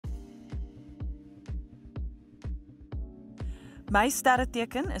My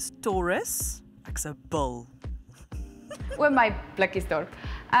sterreteken is Taurus. Ek's 'n bul. O my blikkiesdorp.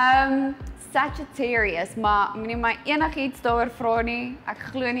 Sagittarius, maar moenie my enigiets daaroor vra nie. Ek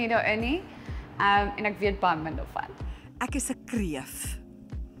glo nie daarin nie. En ek weet baie min daarvan. Ek is 'n kreef.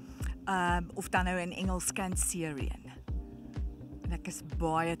 Of dan nou in Engels Cancerian. En ek is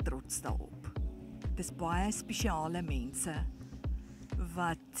baie trots daarop. Dis baie spesiale mense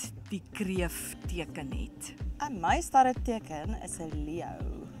wat die kreef teken het. En my sterreteken is 'n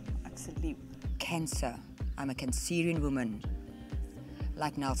leeu. Ek's 'n leeu. Cancer. I'm a Cancerian woman.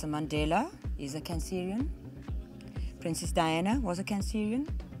 Like Nelson Mandela is a Cancerian. Princess Diana was a Cancerian.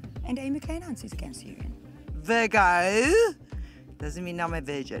 And Amy Kleinhans is a Cancerian. Virgo. Doesn't mean I'm a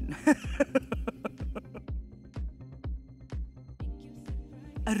virgin.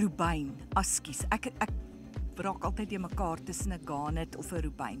 'n Rubyn, askies. Ek raak altyd die mekaar tussen 'n garnet of 'n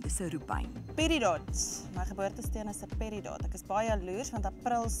rubyn. Dis 'n rubyn. Peridot. My geboortesteen is 'n peridot. Ek is baie jaloers want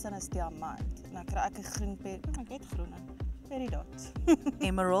April se is diamant. En dan kry ek 'n groen ek het groen. Peridot.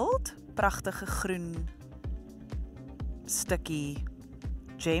 Emerald, pragtige groen stukkie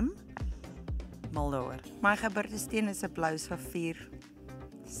gem. Mal daaroor. My geboortesteen is 'n blou safier.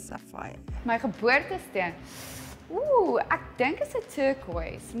 Sapphire. My geboortesteen. Ek dink is 'n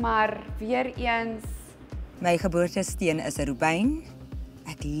turquoise, maar weer eens My geboortesteen is 'n rubyn.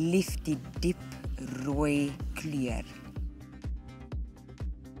 Ek lief die diep rooi kleur.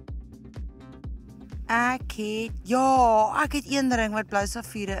 Ek het een ring wat blou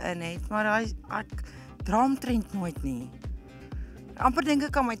safiere in het, maar ek dra hom trend nooit nie. Amper dink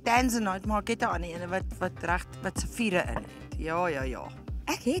ek aan my Tanzanite, maar ek het 'n ander een wat safiere in het. Ja.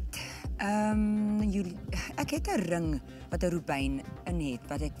 Ek het 'n ring wat 'n rubyn in het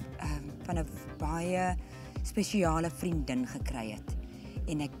wat ek van 'n baie spesiale vriendin gekry het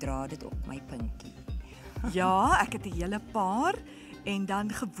en ek dra dit op my pinkie. Ja, ek het 'n hele paar en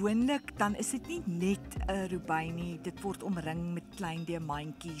dan gewoonlik dan is dit nie net 'n rubyn nie, dit word omring met klein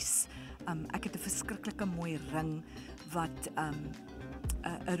diamantjies. Ek het 'n verskriklike mooi ring wat 'n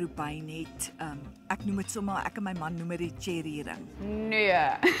rubyn het. Ek noem dit sommer, ek en my man noem dit die cherry ring.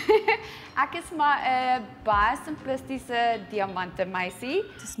 nee. Ek is maar 'n baie simplistiese diamante meisie.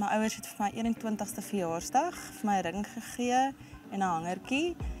 Dis my ouers het vir my 21ste verjaarsdag vir my 'n ring gegee en 'n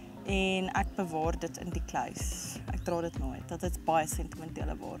hangertjie en ek bewaar dit in die kluis. Ek dra dit nooit. Dit het baie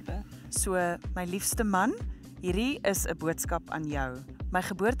sentimentele waarde. So, my liefste man, hierdie is 'n boodskap aan jou. My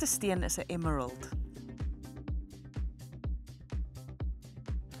geboortesteen is 'n emerald.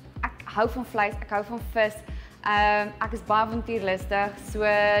 Ek hou van vleis, ek hou van vis. Ek is baie avontuurlustig, so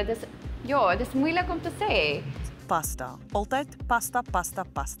dis moeilik om te sê. Pasta. Altyd pasta, pasta,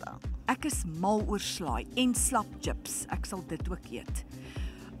 pasta. Ek is mal oor slaai en slapchips. Ek sal dit ook eet.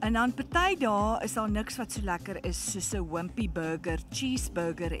 En dan party dae is daar niks wat so lekker is soos 'n Wimpy-burger,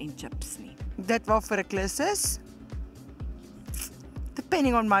 cheeseburger en chips nie. Dit waarvoor ek lus is.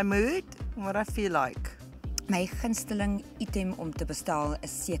 Depending on my mood, what I feel like. My gunsteling item om te bestel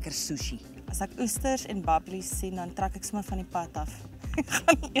is seker sushi. As ek oesters en bubblies sien, dan trek ek sommer van die pad af. Ek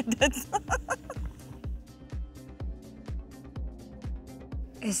gaan eet dit.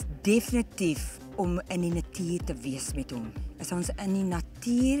 Is definitief om in die natuur te wees met hom. As ons in die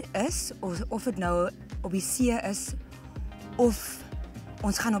natuur is, of dit nou op die see is, of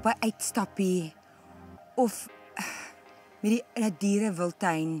ons gaan op 'n uitstappie, of met in 'n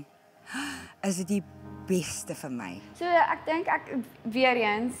dierewildtuin, is dit die beste vir my. So ek dink weer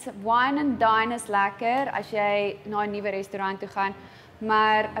eens, wine and dine is lekker as jy na 'n nuwe restaurant toe gaan,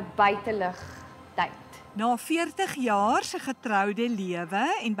 maar 'n buitelug tyd. Na 40 jaar se getroude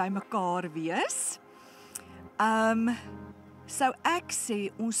lewe en by mekaar wees, sou ek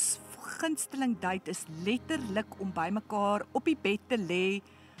sê ons gunsteling date is letterlik om by mekaar op die bed te lê,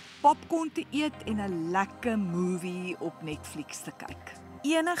 popcorn te eet en 'n lekker movie op Netflix te kyk.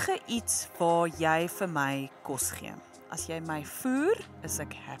 Enige iets waar jy vir my kos gee. As jy my voer, is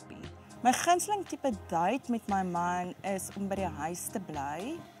ek happy. My gunsteling tipe date met my man is om by die huis te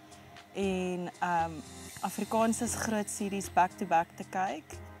bly en Afrikaanse groot series back to back te kyk,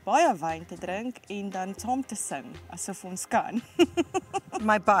 baie wyn te drink en dan saam te sing asof ons kan.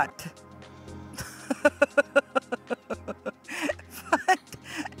 My butt.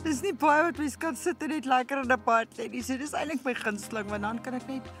 Dis nie baie wat mens kan sit en net lekker in 'n bad sê nie. So dis eintlik my gunsteling want dan kan ek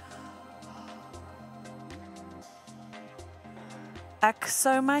net Ek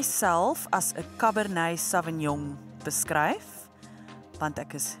sou myself as 'n Cabernet Sauvignon beskryf, want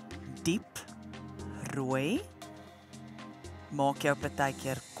ek is diep rooi, maak jou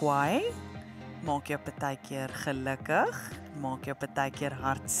partykeer kwaai, maak jou partykeer gelukkig, maak jou partykeer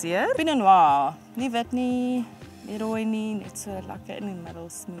hartseer. Pinot Noir, nie wit nie nie rooi nie, net so lekker in die middel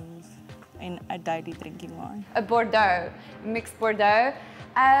smooth en 'n daily drinking wine. 'n Bordeaux, mixed Bordeaux.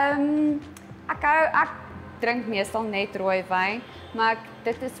 Ek drink meestal net rooi wyn, maar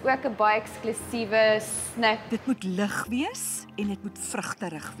dit is ook 'n baie eksklusiewe snit. Dit moet lig wees en dit moet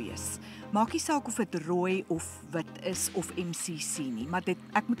vrugterig wees. Maak nie saak of dit rooi of wit is of MCC nie, maar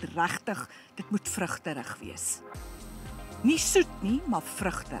ek moet regtig, dit moet vrugterig wees. Nie soet nie, maar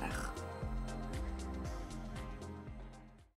vrugterig.